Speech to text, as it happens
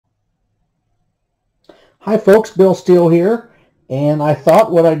Hi folks, Bill Steele here, and I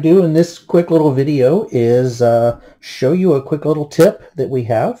thought what I'd do in this quick little video is show you a quick little tip that we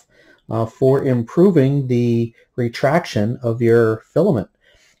have for improving the retraction of your filament.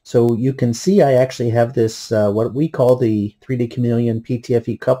 So you can see I actually have this what we call the 3DChameleon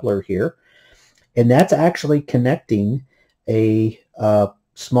PTFE coupler here, and that's actually connecting a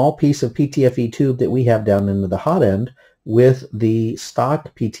small piece of PTFE tube that we have down into the hot end with the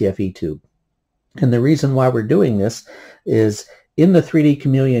stock PTFE tube. And the reason why we're doing this is in the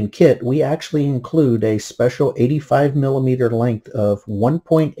 3DChameleon kit, we actually include a special 85 millimeter length of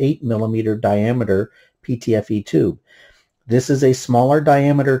 1.8 millimeter diameter PTFE tube. This is a smaller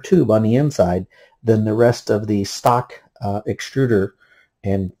diameter tube on the inside than the rest of the stock extruder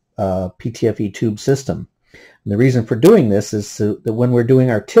and PTFE tube system. And the reason for doing this is so that when we're doing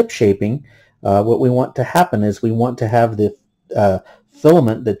our tip shaping, what we want to happen is we want to have the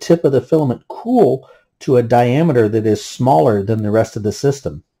filament, the tip of the filament, cool to a diameter that is smaller than the rest of the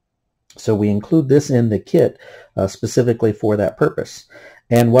system. So we include this in the kit specifically for that purpose.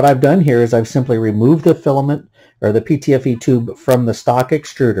 And what I've done here is I've simply removed the filament or the PTFE tube from the stock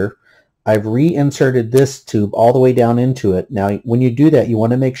extruder. I've reinserted this tube all the way down into it. Now when you do that, you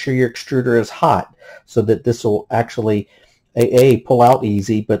want to make sure your extruder is hot so that this will actually pull out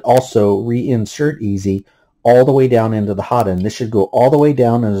easy, but also reinsert easy all the way down into the hot end. This should go all the way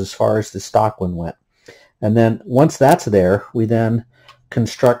down as far as the stock one went. And then once that's there, we then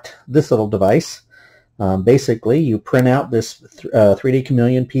construct this little device. Basically, you print out this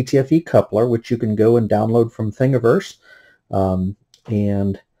 3DChameleon PTFE coupler, which you can go and download from Thingiverse. In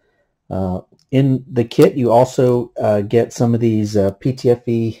the kit, you also get some of these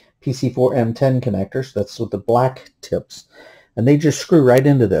PTFE PC4-M10 connectors. That's with the black tips. And they just screw right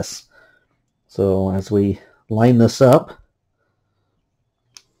into this. So as we line this up,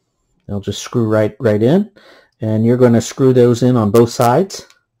 they'll just screw right in, and you're going to screw those in on both sides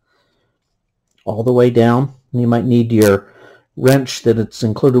all the way down. You might need your wrench that it's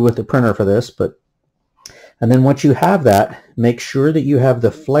included with the printer for this, and then once you have that, make sure that you have the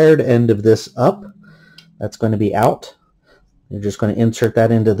flared end of this up. That's going to be out. You're just going to insert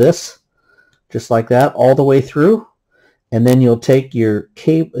that into this just like that all the way through. And then you'll take your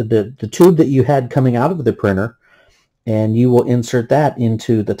cable, the tube that you had coming out of the printer, and you will insert that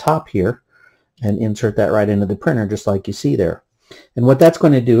into the top here and insert that right into the printer just like you see there. And what that's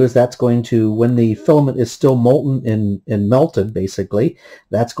going to do is that's going to, when the filament is still molten and melted basically,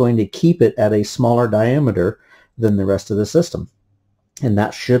 that's going to keep it at a smaller diameter than the rest of the system. And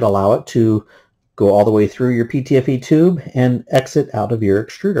that should allow it to go all the way through your PTFE tube and exit out of your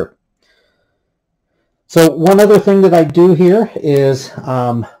extruder. So one other thing that I do here is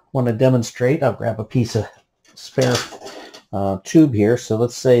want to demonstrate. I'll grab a piece of spare tube here. So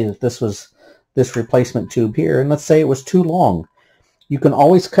let's say that this was this replacement tube here, and let's say it was too long. You can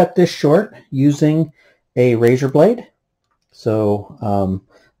always cut this short using a razor blade. So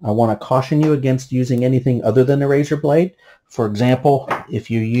I want to caution you against using anything other than a razor blade. For example,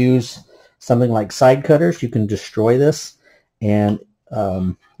 if you use something like side cutters, you can destroy this, and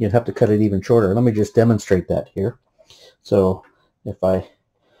you'd have to cut it even shorter. Let me just demonstrate that here. So if I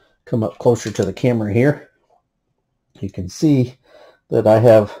come up closer to the camera here, you can see that I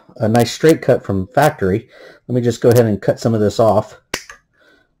have a nice straight cut from factory. Let me just go ahead and cut some of this off.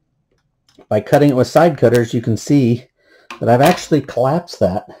 By cutting it with side cutters, you can see that I've actually collapsed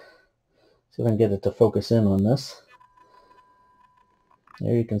that. See if I can get it to focus in on this.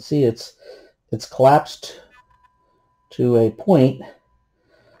 There you can see it's collapsed to a point,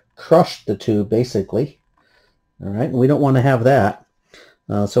 crushed the tube basically. All right, and we don't want to have that.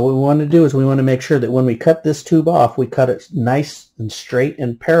 So what we want to do is we want to make sure that when we cut this tube off, we cut it nice and straight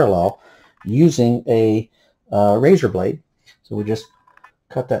and parallel using a razor blade. So we just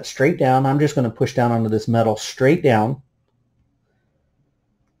cut that straight down. I'm just going to push down onto this metal straight down,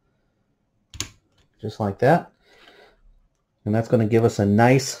 just like that. And that's going to give us a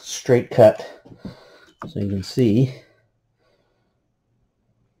nice straight cut. So you can see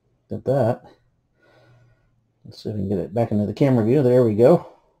that. Let's see if we can get it back into the camera view. There we go.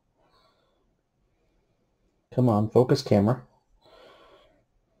 Come on, focus camera.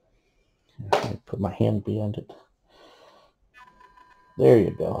 I put my hand behind it. There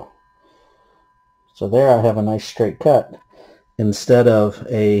you go. So there I have a nice straight cut instead of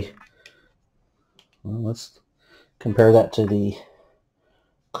a, well, let's compare that to the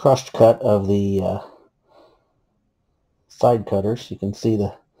crushed cut of the side cutters. You can see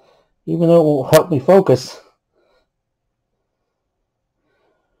even though it will help me focus,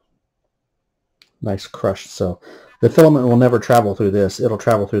 nice crushed. So the filament will never travel through this. It'll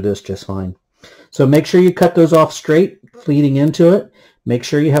travel through this just fine. So make sure you cut those off straight, feeding into it. Make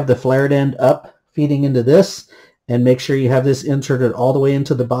sure you have the flared end up, feeding into this, and make sure you have this inserted all the way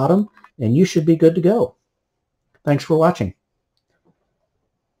into the bottom, and you should be good to go. Thanks for watching.